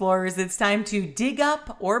right, explorers, it's time to dig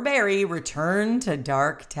up or bury Return to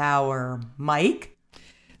Dark Tower. Mike?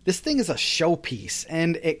 This thing is a showpiece,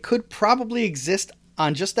 and it could probably exist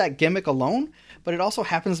on just that gimmick alone, but it also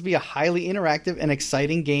happens to be a highly interactive and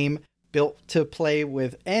exciting game built to play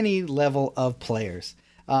with any level of players.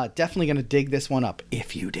 Definitely going to dig this one up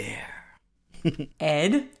if you dare.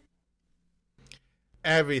 Ed?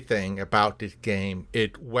 Everything about this game is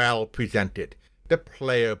well presented. The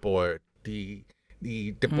player board, the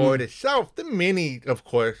board itself, the mini, of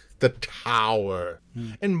course, the tower,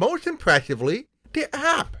 and most impressively, the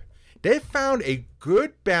app. They found a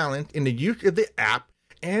good balance in the use of the app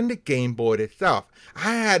and the game board itself.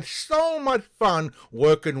 I had so much fun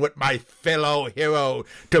working with my fellow hero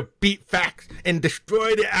to beat facts and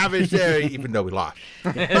destroy the adversary, even though we lost.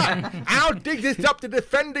 But I'll dig this up to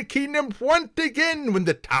defend the kingdom once again when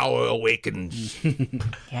the tower awakens.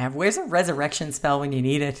 Yeah, where's a resurrection spell when you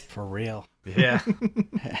need it? For real. Yeah.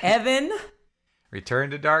 Evan?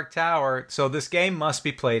 Return to Dark Tower. So this game must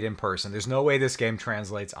be played in person. There's no way this game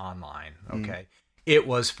translates online. Okay. It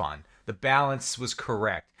was fun. The balance was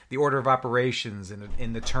correct. The order of operations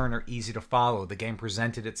in the turn are easy to follow. The game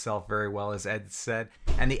presented itself very well, as Ed said,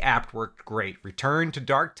 and the app worked great. Return to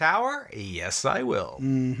Dark Tower? Yes, I will.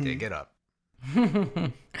 Dig it up.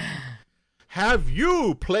 Have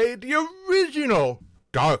you played the original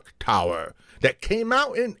Dark Tower that came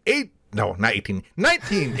out in 1981?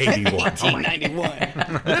 1991.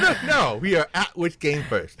 Let us know. We are at which game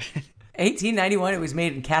first. 1891, it was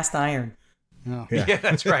made in cast iron. Oh. Yeah,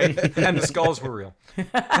 that's right. And the skulls were real.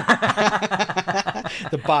 The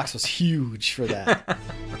box was huge for that.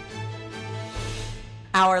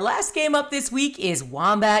 Our last game up this week is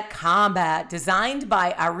Wombat Combat, designed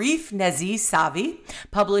by Arif Nezi Savi,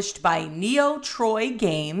 published by Neo Troy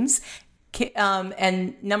Games,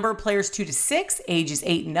 and number of players 2 to 6, ages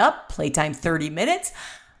 8 and up, playtime 30 minutes.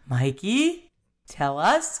 Mikey, tell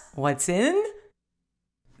us what's in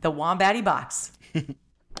the Wombatty box.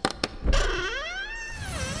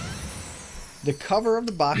 The cover of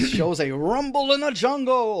the box shows a rumble in the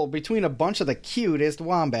jungle between a bunch of the cutest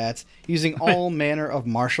wombats using all manner of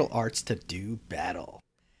martial arts to do battle.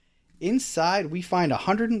 Inside, we find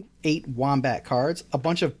 108 wombat cards, a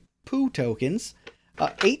bunch of poo tokens,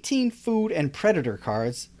 18 food and predator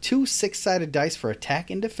cards, 2 6-sided dice for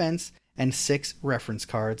attack and defense, and 6 reference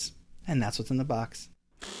cards. And that's what's in the box.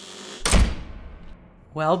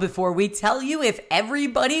 Well, before we tell you if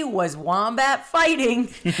everybody was wombat fighting,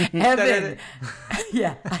 Evan,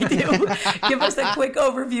 yeah, I do. Give us a quick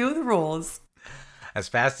overview of the rules. As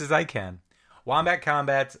fast as I can. Wombat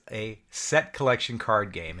Combat's a set collection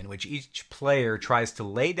card game in which each player tries to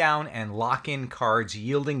lay down and lock in cards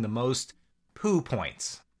yielding the most poo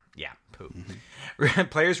points. Yeah, poo.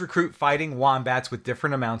 Players recruit fighting wombats with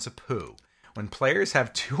different amounts of poo. When players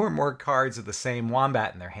have 2 or more cards of the same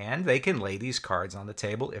wombat in their hand, they can lay these cards on the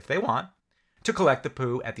table if they want to collect the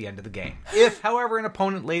poo at the end of the game. If, however, an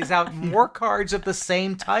opponent lays out more cards of the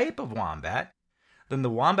same type of wombat, then the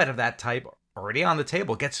wombat of that type already on the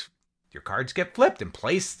table your cards get flipped and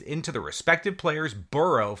placed into the respective player's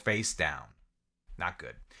burrow face down. Not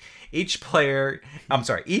good. Each card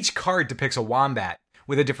depicts a wombat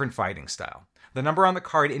with a different fighting style. The number on the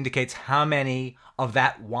card indicates how many of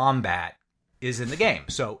that wombat is in the game.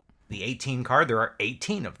 So the 18 card, there are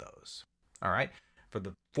 18 of those. All right. For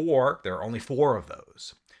the 4, there are only 4 of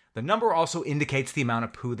those. The number also indicates the amount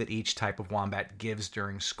of poo that each type of wombat gives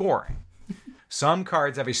during scoring. Some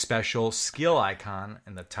cards have a special skill icon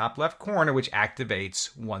in the top left corner, which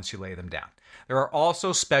activates once you lay them down. There are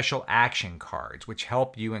also special action cards, which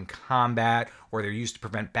help you in combat, or they're used to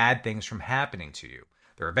prevent bad things from happening to you.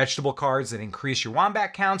 There are vegetable cards that increase your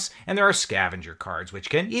wombat counts, and there are scavenger cards, which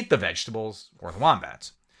can eat the vegetables or the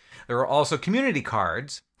wombats. There are also community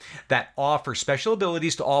cards that offer special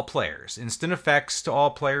abilities to all players, instant effects to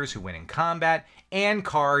all players who win in combat, and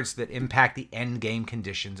cards that impact the endgame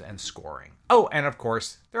conditions and scoring. Oh, and of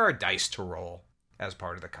course, there are dice to roll as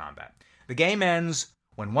part of the combat. The game ends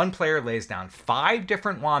when one player lays down 5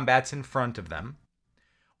 different wombats in front of them,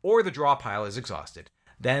 or the draw pile is exhausted.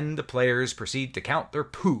 Then the players proceed to count their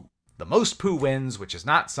poo. The most poo wins, which is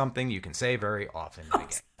not something you can say very often in a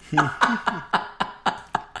game.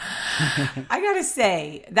 I gotta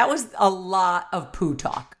say, that was a lot of poo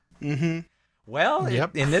talk. Well,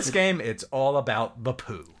 Yep. in this game, it's all about the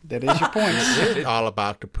poo. That is your point. It's all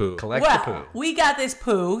about the poo. Collect the Well, poo. we got this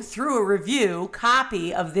poo through a review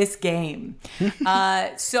copy of this game.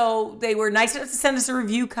 So they were nice enough to send us a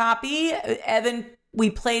review copy. Evan, we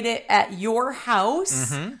played it at your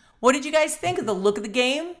house. What did you guys think of the look of the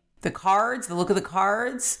game? The cards, the look of the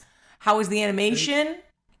cards? How was the animation?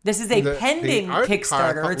 This is a The pending art card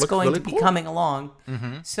Kickstarter. It's looks going really to be cool. coming along.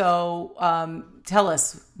 So tell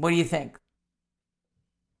us, what do you think?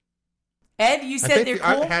 Ed, you I said think they're the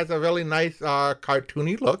cool? art has a really nice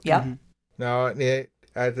cartoony look. Yep. Now,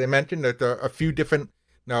 as I mentioned, there's a few different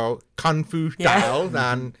kung fu Yeah. styles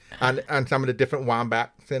on some of the different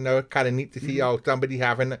wombats, and it's kind of neat to see somebody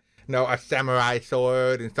having a samurai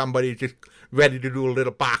sword and somebody just ready to do a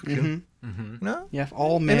little boxing. No, Yeah,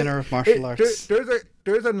 all manner of martial arts.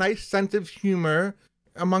 There's a nice sense of humor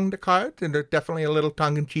among the cards, and there's definitely a little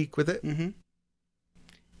tongue in cheek with it.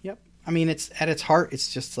 Yep. I mean, it's at its heart,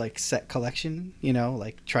 it's just like set collection,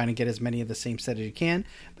 like trying to get as many of the same set as you can.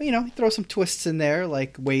 But, throw some twists in there,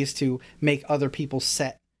 like ways to make other people's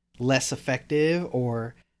set less effective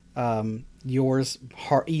or yours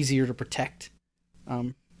easier to protect.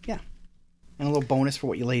 Yeah. And a little bonus for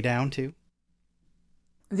what you lay down, too.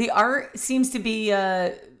 The art seems to be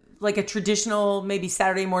like a traditional, maybe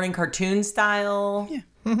Saturday morning cartoon style. Yeah.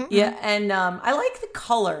 Yeah, and I like the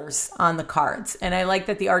colors on the cards, and I like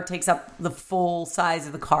that the art takes up the full size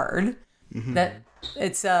of the card. That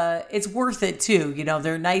it's worth it too.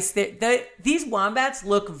 They're nice. These wombats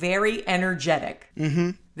look very energetic.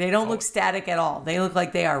 They don't look static at all. They look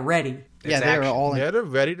like they are ready. Yeah, It's they're action. all in. Yeah, they're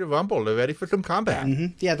ready to rumble. They're ready for some combat.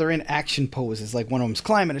 Yeah, they're in action poses. Like one of them's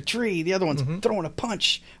climbing a tree, the other one's throwing a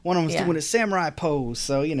punch, one of them's Yeah. doing a samurai pose.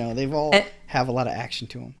 So they've all have a lot of action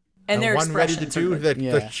to them. And their one ready to expressions are do good. the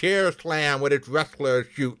Yeah. chair slam with its wrestler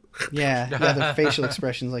shoot. Yeah, their facial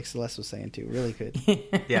expressions, like Celeste was saying too, really good.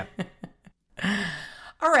 Yeah.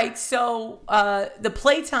 All right, so the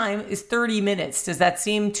playtime is 30 minutes. Does that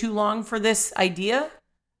seem too long for this idea?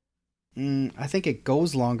 I think it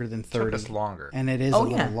goes longer than Took 30, us longer. and it is Oh, a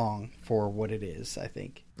little yeah. long for what it is. I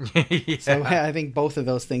think. Yeah. So I think both of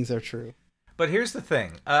those things are true. But here's the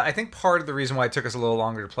thing. I think part of the reason why it took us a little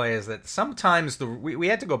longer to play is that sometimes we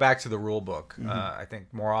had to go back to the rule book. I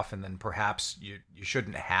think more often than perhaps you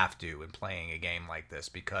shouldn't have to in playing a game like this,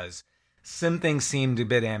 because some things seemed a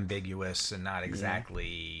bit ambiguous and not exactly,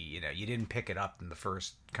 you didn't pick it up in the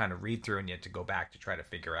first kind of read through, and you had to go back to try to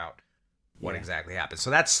figure out what exactly happened. So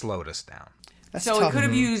that slowed us down. That's So tough. it could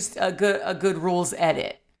have used a good rules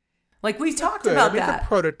edit. Like we've talked Good. about It's a that.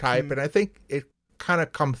 prototype, and I think it kind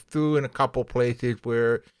of comes through in a couple places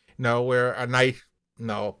where where a nice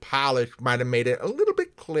polish might have made it a little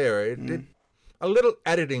bit clearer. A little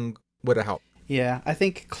editing would have helped. Yeah, I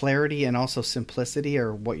think clarity and also simplicity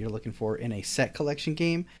are what you're looking for in a set collection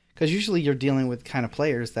game, because usually you're dealing with kind of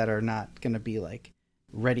players that are not going to be like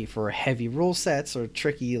ready for heavy rule sets or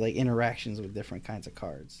tricky like interactions with different kinds of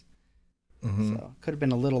cards. So could have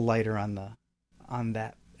been a little lighter on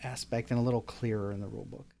that aspect and a little clearer in the rule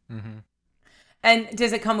book. And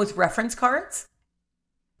does it come with reference cards?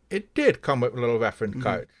 It did come with little reference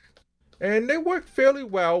cards, and they work fairly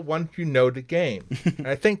well once you know the game. And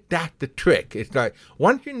I think that's the trick. It's like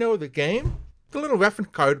once you know the game, the little reference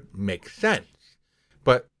card makes sense.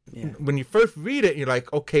 But when you first read it, you're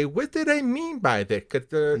like, okay, what did I mean by this?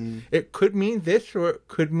 Because it could mean this or it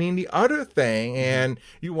could mean the other thing, and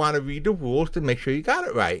you want to read the rules to make sure you got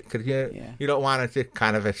it right, because you don't want to just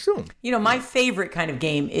kind of assume. My favorite kind of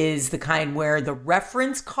game is the kind where the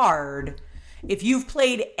reference card, if you've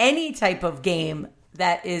played any type of game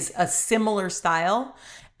that is a similar style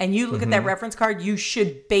and you look at that reference card, you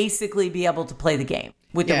should basically be able to play the game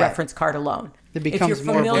with the reference card alone. It If becomes you're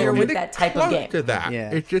more of a- familiar with Getting that type of close game. to that.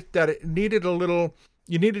 Yeah. It's just that it needed a little.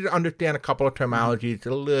 You needed to understand a couple of terminologies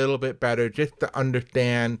a little bit better, just to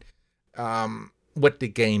understand what the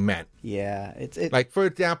game meant. Yeah, it's Like, for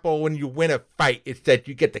example, when you win a fight, it said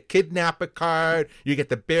you get the kidnapper card, you get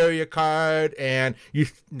the barrier card, and you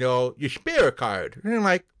spare a card. And you're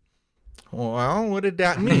like, well, what did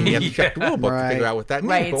that mean? You have to check the rule book to figure out what that means.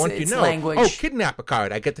 Right, But once it's you know, language. oh, kidnapper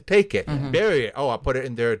card, I get to take it. Barrier, I put it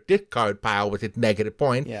in their discard pile with its negative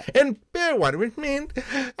point. Yeah. And bear one, which means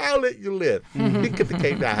I'll let you live. You get the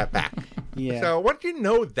cake I have back. Yeah. So once you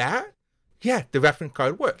know that, the reference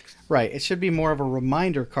card works. right. It should be more of a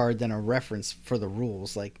reminder card than a reference for the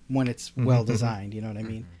rules, like when it's well designed. You know what I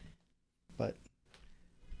mean? But.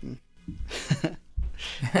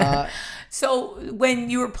 So when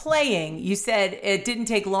you were playing, you said it didn't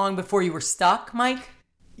take long before you were stuck, Mike?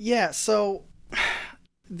 Yeah, so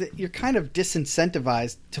you're kind of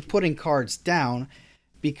disincentivized to putting cards down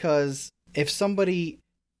because if somebody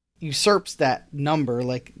usurps that number,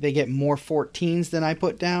 like they get more 14s than I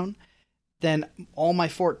put down, then all my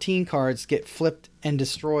 14 cards get flipped and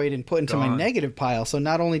destroyed and put into my negative pile. So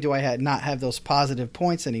not only do I not have those positive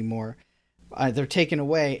points anymore, they're taken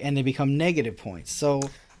away and they become negative points. So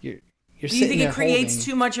you're Do you think it creates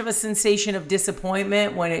too much of a sensation of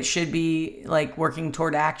disappointment when it should be like working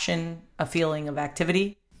toward action, a feeling of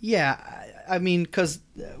activity? Yeah, I mean, because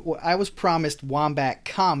I was promised Wombat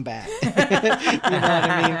Combat. You know what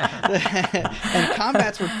I mean? And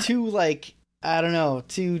combats were too, like, I don't know,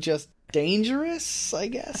 too just dangerous, I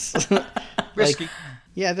guess. Risky. Like,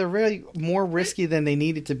 yeah, they're really more risky than they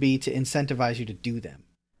needed to be to incentivize you to do them.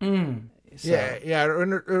 So. Yeah.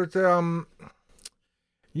 And it was,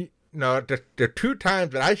 the 2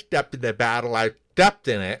 times that I stepped in the battle, I stepped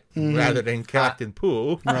in it rather than Captain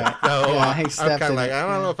Pooh. Right. So yeah, I'm kind of like, I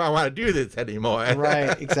don't know if I want to do this anymore.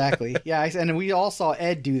 Right, exactly. Yeah, and we all saw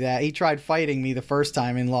Ed do that. He tried fighting me the first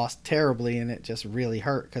time and lost terribly, and it just really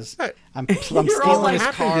hurt because I'm stealing his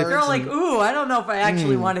cards. You're all like, ooh, I don't know if I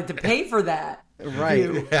actually wanted to pay for that. Right.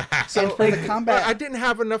 So for the combat, I didn't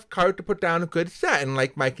have enough cards to put down a good set, and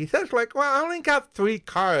like Mikey says, like, well, I only got 3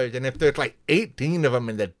 cards, and if there's like 18 of them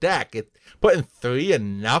in the deck, it's putting 3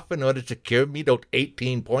 enough in order to secure me those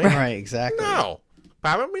 18 points. Right, exactly. No,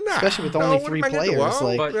 probably not. Especially with only 3 players. Well,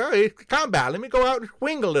 it's combat. Let me go out and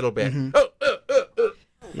swing a little bit.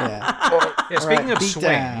 Yeah.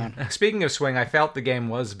 Speaking of swing, I felt the game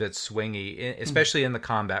was a bit swingy, especially in the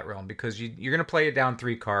combat realm, because you're going to play it down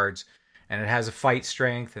 3 cards. And it has a fight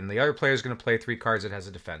strength, and the other player is going to play 3 cards that has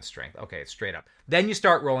a defense strength. Okay, it's straight up. Then you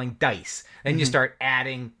start rolling dice. Then you start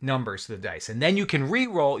adding numbers to the dice. And then you can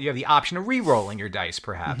re-roll. You have the option of re-rolling your dice,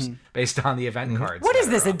 perhaps, based on the event cards. What is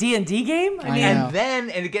this, a D&D game? I mean,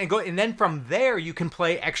 and then from there, you can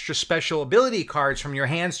play extra special ability cards from your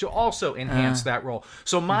hands to also enhance that roll.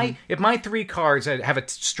 So if my 3 cards have a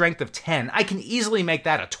strength of 10, I can easily make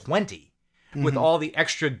that a 20. With all the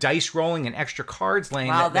extra dice rolling and extra cards laying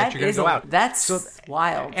that you're going to go out. That's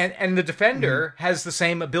wild. And the defender has the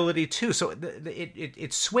same ability too. So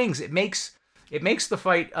it swings. It makes the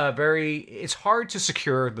fight it's hard to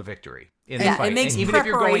secure the victory in the fight. It makes even if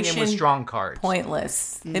you're going in with strong cards.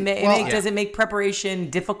 Pointless. Does it make preparation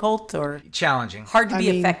difficult or challenging? Hard to be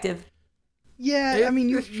effective? Yeah,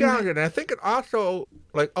 it's challenging. And I think it also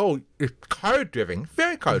it's card driven,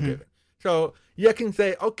 very card driven. So you can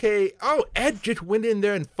say, okay, Ed just went in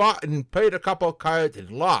there and fought and played a couple of cards and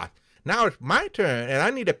lost. Now it's my turn, and I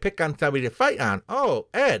need to pick on somebody to fight on. Oh,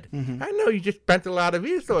 Ed, I know you just spent a lot of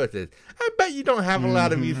resources. I bet you don't have a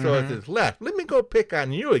lot of resources left. Let me go pick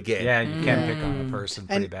on you again. Yeah, you can pick on a person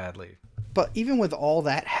pretty badly. But even with all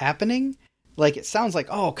that happening, like, it sounds like,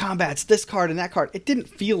 combat's this card and that card. It didn't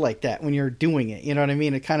feel like that when you're doing it. You know what I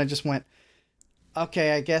mean? It kind of just went,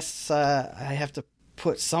 okay, I guess I have to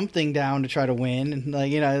put something down to try to win, and I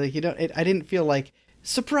didn't feel like,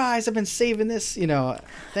 surprise, I've been saving this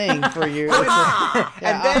thing for you.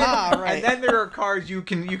 And then there are cards you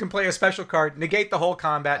can play a special card, negate the whole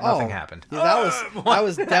combat, nothing happened. Yeah, I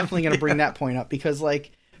was definitely going to bring that point up, because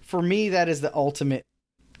like for me that is the ultimate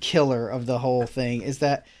killer of the whole thing, is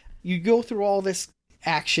that you go through all this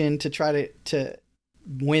action to try to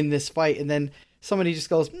win this fight, and then somebody just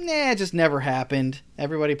goes, nah, it just never happened.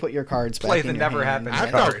 Everybody put your cards back in your never hand.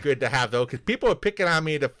 happened. I felt good to have, though, because people were picking on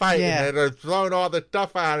me to fight, and they're throwing all the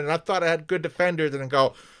stuff out, and I thought I had good defenders, and I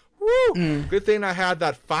go, woo, good thing I had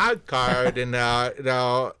that 5 card, and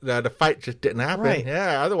the fight just didn't happen. Right.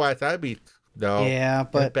 Yeah, otherwise I'd be in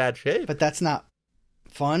bad shape. But that's not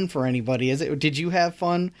fun for anybody, is it? Did you have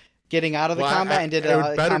fun getting out of the combat, and did it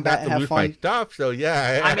was better combat not to lose fun? my stuff, so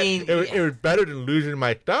yeah. I mean, it was better than losing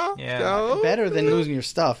my stuff. Yeah. So. Better than losing your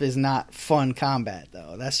stuff is not fun combat,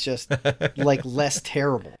 though. That's just like less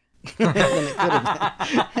terrible than it could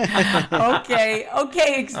have been.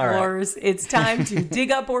 Okay, explorers, it's time to dig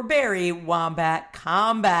up or bury Wombat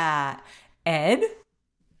Combat. Ed?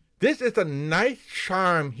 This is a nice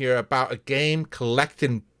charm here about a game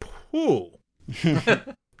collecting poo.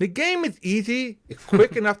 The game is easy. It's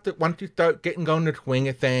quick enough that once you start getting going to swing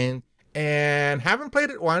of things. And having played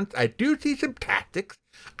it once, I do see some tactics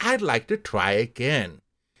I'd like to try again.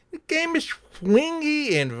 The game is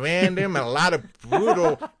swingy and random and a lot of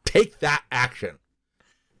brutal take that action.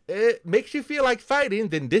 It makes you feel like fighting,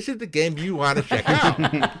 then this is the game you want to check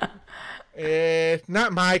out. It's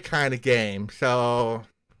not my kind of game, so,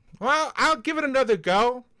 well, I'll give it another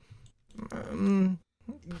go.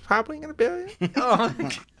 Probably gonna bury it.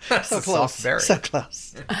 So close. So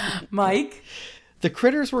close. Mike? The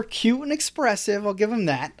critters were cute and expressive, I'll give them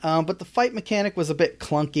that. But the fight mechanic was a bit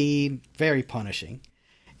clunky, very punishing.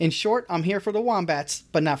 In short, I'm here for the wombats,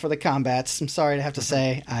 but not for the combats. I'm sorry to have to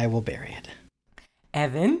say, I will bury it.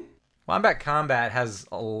 Evan? Wombat Combat has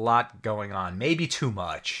a lot going on, maybe too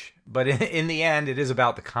much, but in the end, it is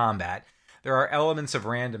about the combat. There are elements of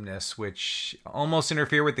randomness which almost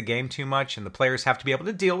interfere with the game too much, and the players have to be able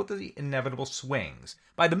to deal with the inevitable swings.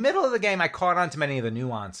 By the middle of the game, I caught on to many of the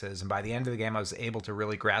nuances, and by the end of the game, I was able to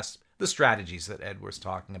really grasp the strategies that Ed was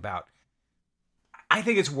talking about. I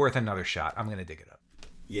think it's worth another shot. I'm going to dig it up.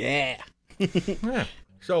 Yeah. Yeah.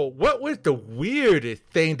 So, what was the weirdest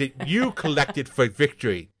thing that you collected for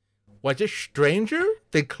victory? Was it stranger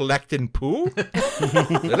than collecting poo?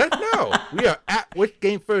 Let us know. We are at Which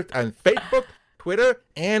Game First on Facebook, Twitter,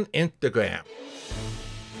 and Instagram.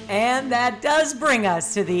 And that does bring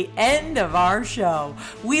us to the end of our show.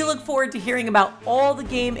 We look forward to hearing about all the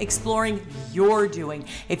game exploring you're doing.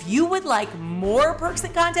 If you would like more perks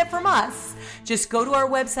and content from us, just go to our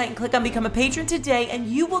website and click on Become a Patron today, and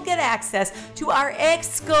you will get access to our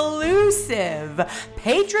exclusive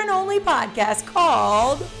patron-only podcast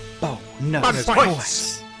called Oh, no. Bonus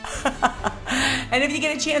Points. And if you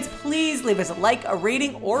get a chance, please leave us a like, a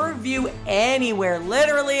rating, or a review anywhere.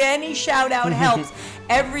 Literally any shout out helps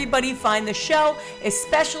everybody find the show,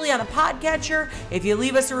 especially on a podcatcher. If you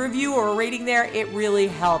leave us a review or a rating there, it really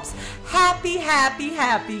helps. Happy, happy,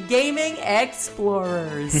 happy gaming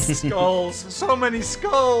explorers. Skulls. So many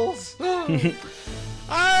skulls.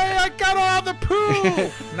 I got all the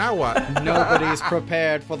poo. Now what? Nobody's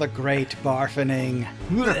prepared for the great barfening.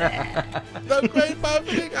 The great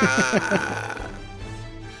buffing. Ah.